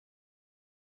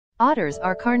Otters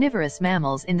are carnivorous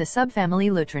mammals in the subfamily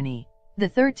Lutrinae. The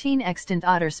 13 extant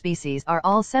otter species are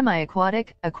all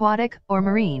semi-aquatic, aquatic, or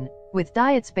marine, with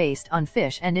diets based on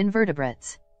fish and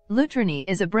invertebrates. Lutrinae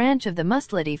is a branch of the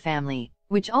Mustelidae family,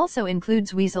 which also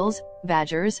includes weasels,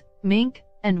 badgers, mink,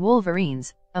 and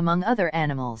wolverines, among other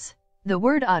animals. The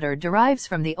word otter derives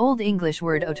from the Old English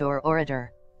word otor or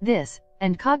otter. This,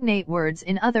 and cognate words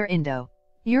in other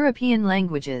Indo-European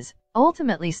languages,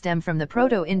 ultimately stem from the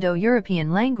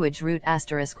Proto-Indo-European language root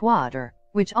 *water,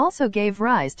 which also gave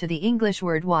rise to the English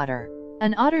word water.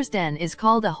 An otter's den is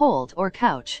called a holt or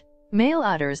couch. Male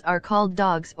otters are called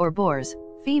dogs or boars,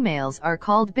 females are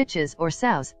called bitches or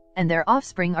sows, and their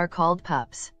offspring are called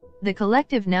pups. The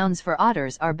collective nouns for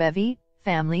otters are bevy,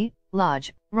 family,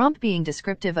 lodge, romp being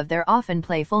descriptive of their often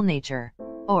playful nature,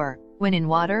 or, when in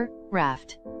water,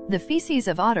 raft. The feces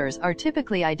of otters are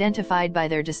typically identified by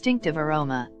their distinctive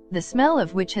aroma, the smell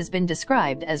of which has been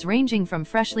described as ranging from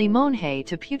freshly mown hay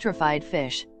to putrefied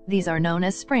fish. These are known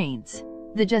as sprains.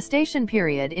 The gestation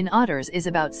period in otters is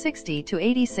about 60 to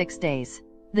 86 days.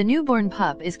 The newborn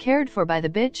pup is cared for by the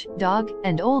bitch, dog,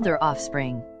 and older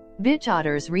offspring. Bitch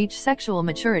otters reach sexual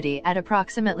maturity at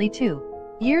approximately 2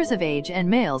 years of age and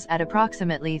males at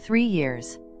approximately 3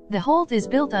 years. The holt is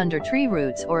built under tree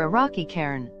roots or a rocky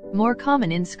cairn, more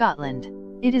common in Scotland.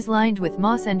 It is lined with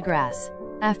moss and grass.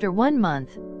 After 1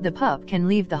 month, the pup can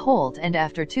leave the holt, and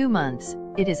after 2 months,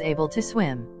 it is able to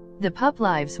swim. The pup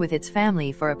lives with its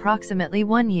family for approximately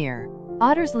 1 year.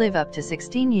 Otters live up to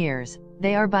 16 years.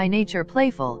 They are by nature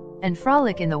playful, and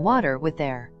frolic in the water with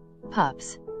their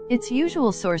pups. Its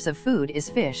usual source of food is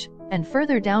fish, and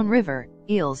further downriver,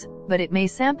 eels, but it may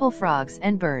sample frogs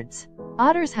and birds.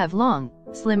 Otters have long,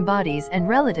 slim bodies and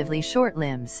relatively short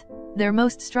limbs. Their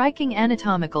most striking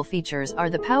anatomical features are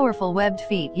the powerful webbed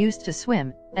feet used to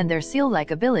swim, and their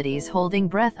seal-like abilities holding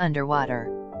breath underwater.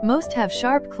 Most have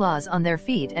sharp claws on their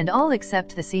feet, and all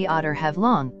except the sea otter have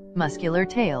long, muscular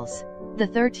tails. The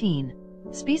 13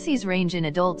 species range in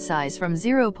adult size from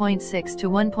 0.6 to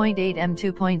 1.8 m,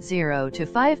 2.0 to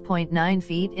 5.9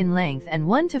 feet in length, and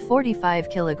 1 to 45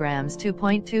 kilograms,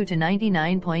 2.2 to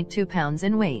 99.2 pounds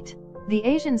in weight. The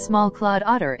Asian small-clawed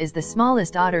otter is the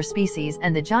smallest otter species,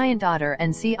 and the giant otter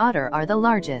and sea otter are the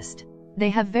largest. They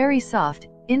have very soft,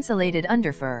 insulated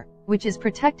underfur, which is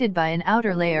protected by an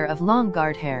outer layer of long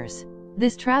guard hairs.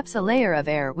 This traps a layer of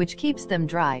air which keeps them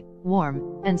dry,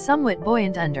 warm, and somewhat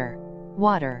buoyant under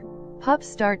water. Pups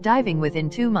start diving within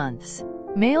 2 months.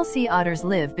 Male sea otters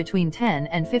live between 10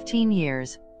 and 15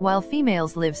 years, while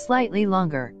females live slightly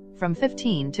longer, from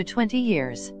 15 to 20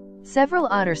 years. Several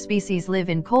otter species live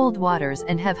in cold waters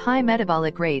and have high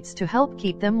metabolic rates to help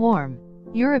keep them warm.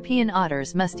 European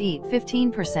otters must eat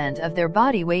 15% of their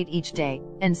body weight each day,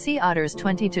 and sea otters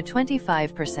 20 to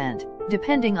 25%,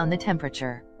 depending on the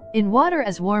temperature. In water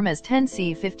as warm as 10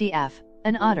 C 50 F,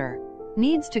 an otter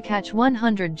needs to catch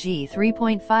 100 g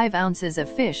 3.5 ounces of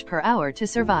fish per hour to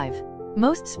survive.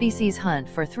 Most species hunt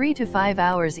for 3 to 5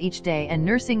 hours each day, and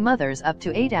nursing mothers up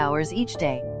to 8 hours each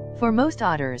day. For most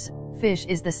otters, fish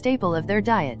is the staple of their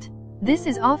diet. This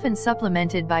is often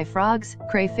supplemented by frogs,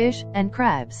 crayfish, and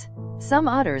crabs. Some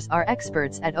otters are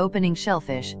experts at opening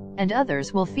shellfish, and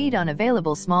others will feed on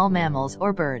available small mammals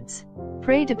or birds.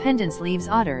 Prey dependence leaves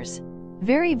otters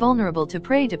very vulnerable to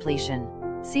prey depletion.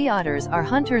 Sea otters are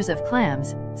hunters of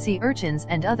clams, sea urchins,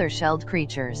 and other shelled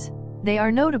creatures. They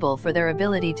are notable for their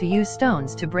ability to use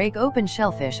stones to break open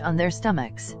shellfish on their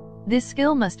stomachs. This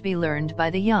skill must be learned by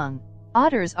the young.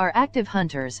 Otters are active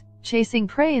hunters, chasing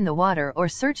prey in the water or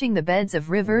searching the beds of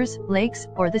rivers, lakes,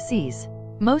 or the seas.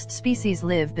 Most species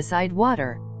live beside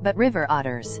water, but river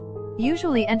otters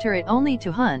usually enter it only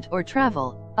to hunt or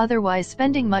travel, otherwise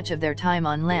spending much of their time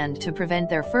on land to prevent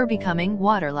their fur becoming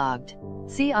waterlogged.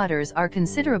 Sea otters are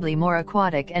considerably more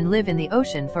aquatic and live in the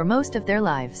ocean for most of their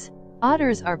lives.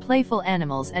 Otters are playful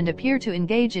animals and appear to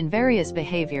engage in various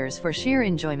behaviors for sheer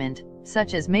enjoyment,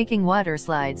 such as making water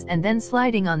slides and then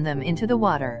sliding on them into the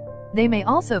water. They may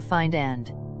also find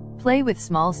and play with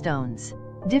small stones.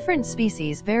 Different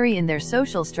species vary in their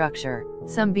social structure,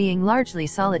 some being largely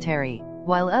solitary,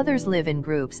 while others live in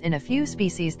groups. In a few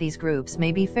species these groups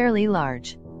may be fairly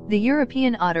large. The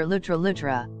European otter Lutra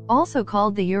lutra, also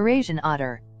called the Eurasian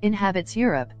otter, inhabits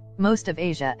Europe, most of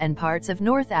Asia, and parts of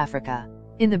North Africa.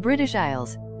 In the British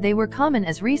Isles, they were common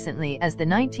as recently as the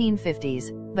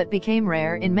 1950s, but became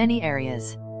rare in many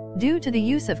areas. Due to the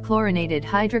use of chlorinated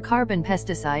hydrocarbon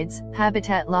pesticides,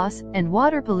 habitat loss, and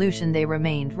water pollution, they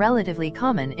remained relatively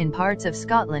common in parts of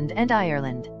Scotland and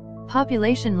Ireland.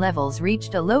 Population levels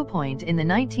reached a low point in the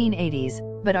 1980s,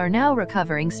 but are now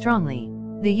recovering strongly.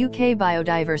 The UK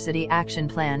Biodiversity Action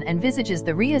Plan envisages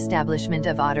the re-establishment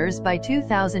of otters by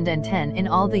 2010 in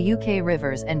all the UK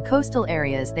rivers and coastal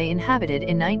areas they inhabited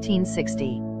in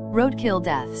 1960. Roadkill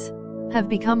deaths have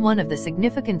become one of the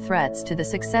significant threats to the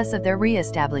success of their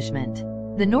re-establishment.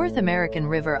 The North American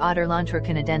river otter Lontra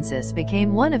canadensis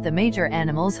became one of the major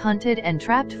animals hunted and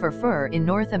trapped for fur in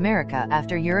North America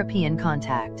after European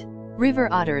contact.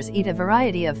 River otters eat a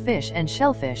variety of fish and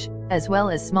shellfish, as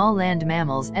well as small land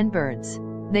mammals and birds.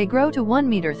 They grow to 1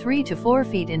 meter 3 to 4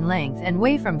 feet in length and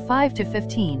weigh from 5 to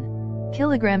 15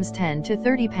 kilograms 10 to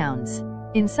 30 pounds.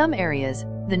 In some areas,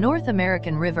 the North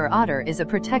American river otter is a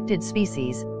protected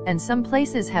species, and some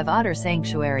places have otter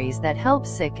sanctuaries that help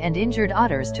sick and injured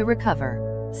otters to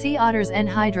recover. Sea otters and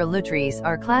hydra lutries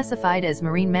are classified as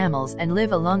marine mammals and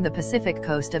live along the Pacific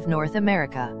coast of North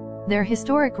America. Their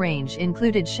historic range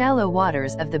included shallow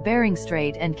waters of the Bering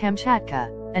Strait and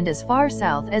Kamchatka, and as far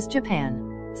south as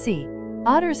Japan. Sea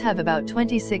otters have about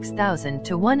 26,000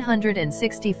 to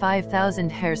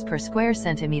 165,000 hairs per square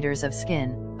centimeters of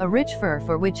skin, a rich fur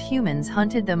for which humans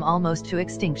hunted them almost to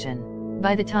extinction.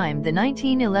 By the time the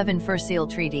 1911 Fur Seal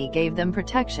Treaty gave them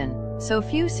protection, so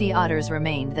few sea otters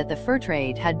remained that the fur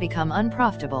trade had become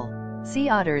unprofitable. Sea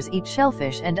otters eat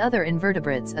shellfish and other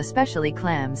invertebrates, especially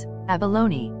clams,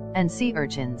 abalone, and sea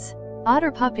urchins.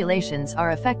 Otter populations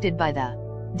are affected by the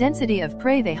density of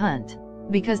prey they hunt.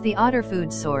 Because the otter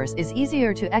food source is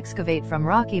easier to excavate from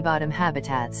rocky bottom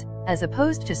habitats, as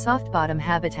opposed to soft bottom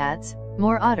habitats,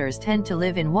 more otters tend to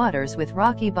live in waters with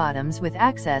rocky bottoms with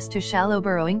access to shallow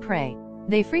burrowing prey.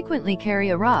 They frequently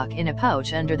carry a rock in a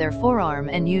pouch under their forearm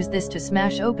and use this to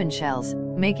smash open shells,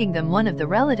 making them one of the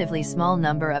relatively small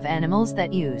number of animals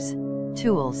that use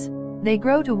tools. They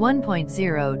grow to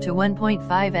 1.0 to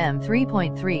 1.5 m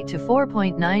 3.3 to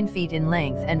 4.9 feet in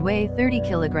length and weigh 30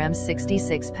 kilograms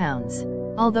 66 pounds.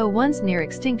 Although once near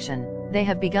extinction, they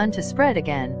have begun to spread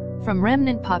again, from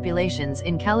remnant populations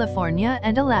in California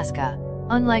and Alaska.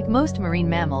 Unlike most marine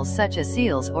mammals such as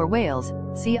seals or whales,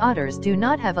 sea otters do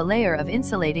not have a layer of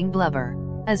insulating blubber.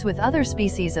 As with other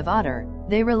species of otter,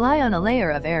 they rely on a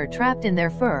layer of air trapped in their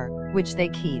fur, which they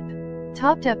keep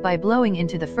topped up by blowing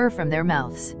into the fur from their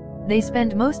mouths. They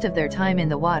spend most of their time in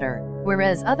the water,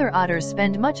 whereas other otters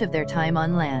spend much of their time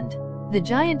on land. The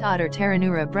giant otter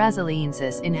Pteronura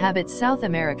brasiliensis inhabits South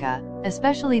America,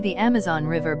 especially the Amazon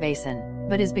River basin,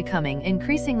 but is becoming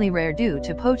increasingly rare due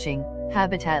to poaching,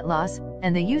 habitat loss,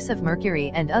 and the use of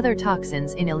mercury and other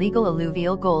toxins in illegal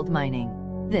alluvial gold mining.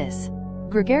 This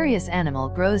gregarious animal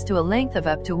grows to a length of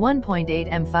up to 1.8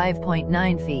 m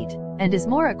 5.9 feet, and is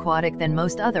more aquatic than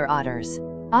most other otters.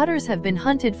 Otters have been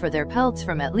hunted for their pelts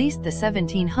from at least the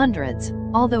 1700s,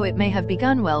 although it may have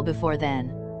begun well before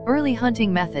then. Early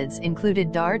hunting methods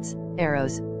included darts,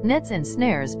 arrows, nets and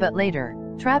snares, but later,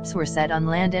 traps were set on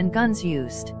land and guns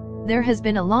used. There has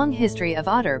been a long history of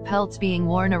otter pelts being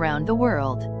worn around the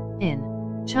world.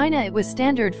 In China, it was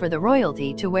standard for the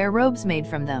royalty to wear robes made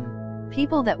from them.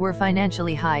 People that were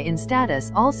financially high in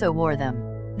status also wore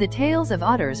them. The tails of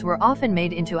otters were often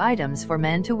made into items for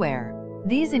men to wear.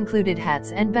 These included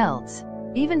hats and belts.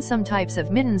 Even some types of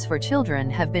mittens for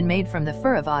children have been made from the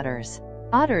fur of otters.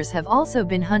 Otters have also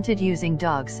been hunted using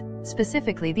dogs,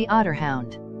 specifically the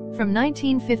otterhound. From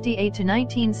 1958 to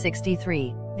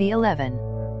 1963, the 11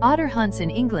 otter hunts in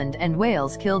England and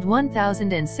Wales killed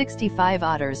 1,065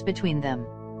 otters between them.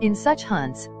 In such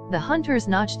hunts, the hunters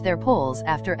notched their poles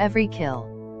after every kill.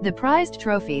 The prized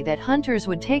trophy that hunters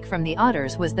would take from the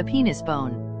otters was the penis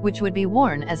bone, which would be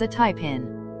worn as a tie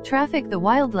pin. Traffic. The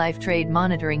Wildlife Trade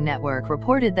Monitoring Network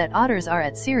reported that otters are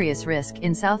at serious risk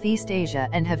in Southeast Asia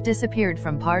and have disappeared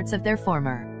from parts of their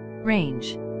former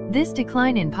range. This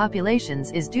decline in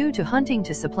populations is due to hunting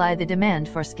to supply the demand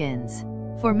for skins.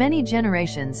 For many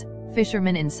generations,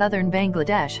 fishermen in southern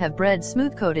Bangladesh have bred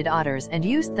smooth-coated otters and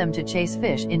used them to chase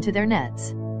fish into their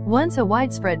nets. Once a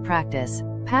widespread practice,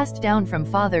 passed down from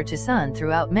father to son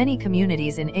throughout many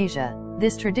communities in Asia,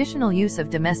 this traditional use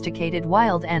of domesticated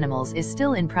wild animals is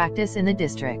still in practice in the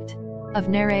district of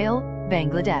Narail,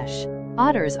 Bangladesh.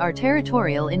 Otters are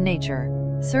territorial in nature.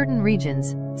 Certain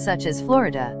regions, such as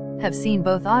Florida, have seen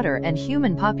both otter and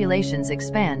human populations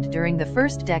expand during the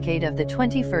first decade of the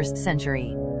 21st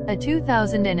century. A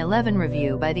 2011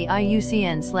 review by the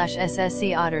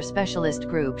IUCN/SSC Otter Specialist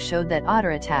Group showed that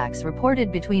otter attacks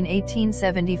reported between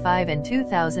 1875 and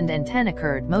 2010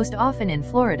 occurred most often in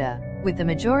Florida, with the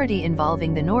majority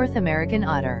involving the North American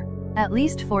otter. At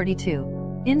least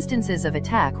 42 instances of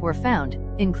attack were found,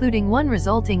 including one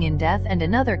resulting in death and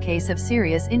another case of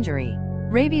serious injury.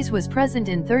 Rabies was present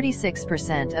in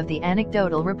 36% of the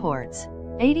anecdotal reports.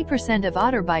 80% of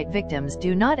otter bite victims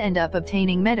do not end up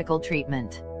obtaining medical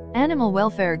treatment. Animal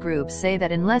welfare groups say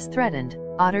that unless threatened,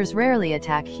 otters rarely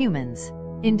attack humans.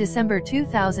 In December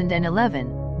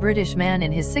 2011, British man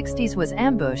in his 60s was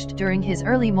ambushed during his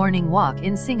early morning walk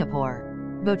in Singapore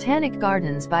Botanic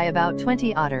Gardens by about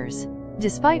 20 otters.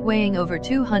 Despite weighing over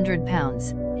 200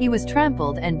 pounds, he was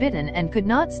trampled and bitten and could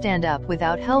not stand up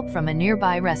without help from a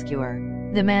nearby rescuer.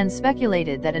 The man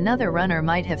speculated that another runner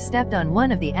might have stepped on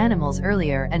one of the animals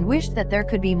earlier and wished that there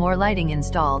could be more lighting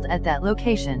installed at that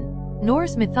location.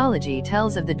 Norse mythology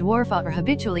tells of the dwarf otter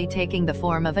habitually taking the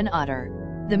form of an otter.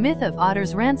 The myth of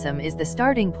Otter's ransom is the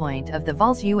starting point of the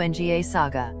Volsunga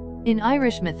saga. In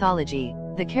Irish mythology,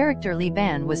 the character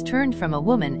Liban was turned from a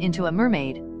woman into a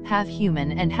mermaid, half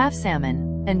human and half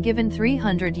salmon, and given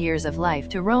 300 years of life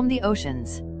to roam the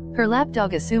oceans. Her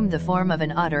lapdog assumed the form of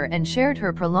an otter and shared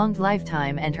her prolonged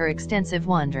lifetime and her extensive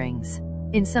wanderings.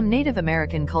 In some Native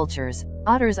American cultures,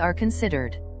 otters are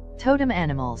considered totem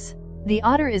animals. The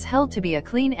otter is held to be a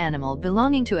clean animal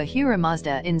belonging to Ahura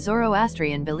Mazda in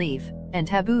Zoroastrian belief, and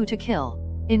taboo to kill.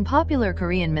 In popular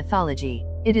Korean mythology,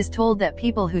 it is told that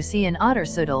people who see an otter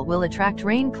soodle will attract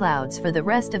rain clouds for the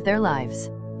rest of their lives.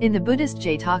 In the Buddhist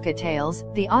Jataka tales,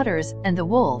 the otters and the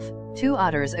wolf, two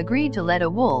otters agreed to let a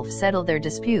wolf settle their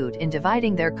dispute in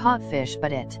dividing their caught fish,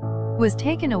 but it was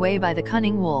taken away by the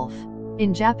cunning wolf.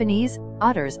 In Japanese,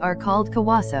 otters are called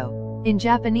kawaso. In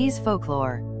Japanese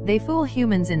folklore, they fool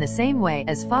humans in the same way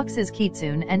as foxes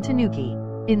kitsune and tanuki.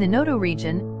 In the Noto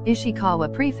region,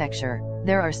 Ishikawa Prefecture,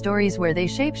 there are stories where they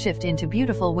shapeshift into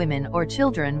beautiful women or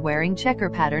children wearing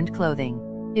checker-patterned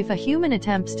clothing. If a human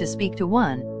attempts to speak to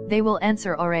one, they will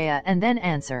answer Oreya and then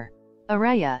answer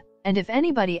Areya, and if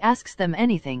anybody asks them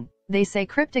anything, they say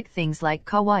cryptic things like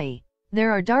kawaii.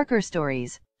 There are darker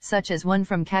stories, such as one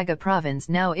from Kaga Province,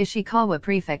 now Ishikawa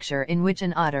Prefecture, in which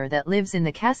an otter that lives in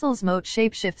the castle's moat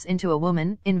shapeshifts into a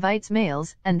woman, invites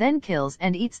males, and then kills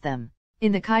and eats them.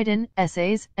 In the Kaiden,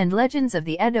 essays, and legends of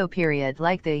the Edo period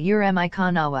like the Uremai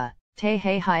Kanawa,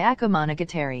 Teihei Hyaka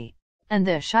Monogatari, and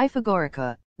the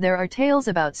Shifugorika, there are tales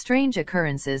about strange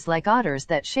occurrences like otters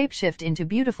that shapeshift into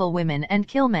beautiful women and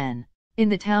kill men. In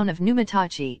the town of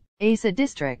Numatachi, Asa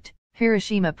District,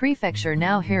 Hiroshima Prefecture,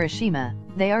 now Hiroshima,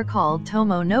 they are called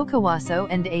Tomo no Kawaso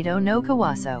and Edo no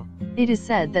Kawaso. It is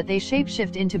said that they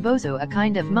shapeshift into Bozo, a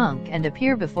kind of monk, and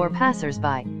appear before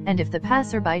passers-by, and if the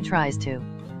passerby tries to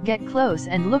get close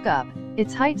and look up,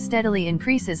 its height steadily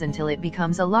increases until it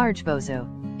becomes a large Bozo.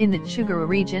 In the Chuguru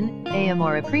region,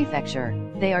 Aomori Prefecture,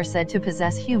 they are said to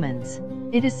possess humans.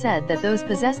 It is said that those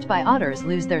possessed by otters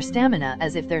lose their stamina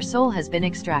as if their soul has been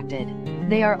extracted.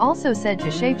 They are also said to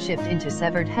shapeshift into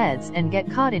severed heads and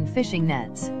get caught in fishing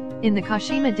nets. In the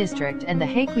Kashima District and the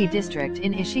Heikui District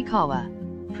in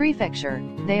Ishikawa Prefecture,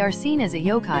 they are seen as a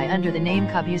yokai under the name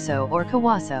Kabuso or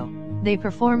Kawaso. They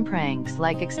perform pranks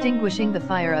like extinguishing the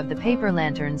fire of the paper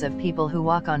lanterns of people who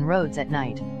walk on roads at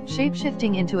night,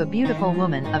 shapeshifting into a beautiful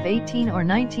woman of 18 or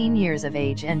 19 years of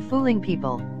age and fooling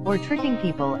people, or tricking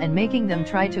people and making them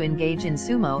try to engage in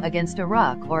sumo against a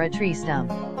rock or a tree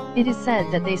stump. It is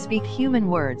said that they speak human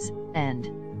words, and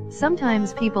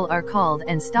sometimes people are called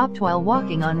and stopped while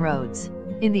walking on roads.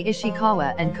 In the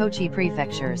Ishikawa and Kochi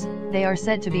prefectures, they are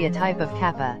said to be a type of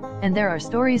kappa, and there are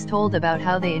stories told about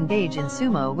how they engage in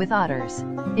sumo with otters.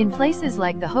 In places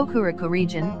like the Hokuriku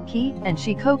region, Ki, and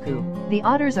Shikoku, the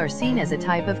otters are seen as a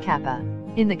type of kappa.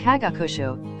 In the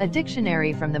Kagakusho, a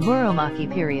dictionary from the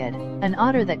Muromachi period, an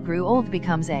otter that grew old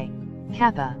becomes a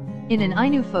kappa. In an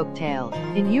Ainu folk tale,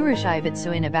 in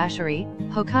Urushibatsu in Abashiri,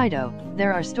 Hokkaido,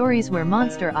 there are stories where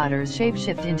monster otters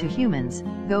shapeshift into humans,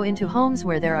 go into homes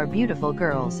where there are beautiful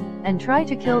girls, and try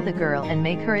to kill the girl and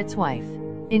make her its wife.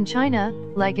 In China,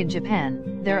 like in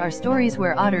Japan, there are stories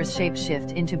where otters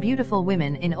shapeshift into beautiful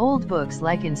women in old books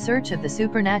like In Search of the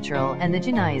Supernatural and the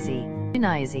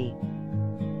Jinaizi.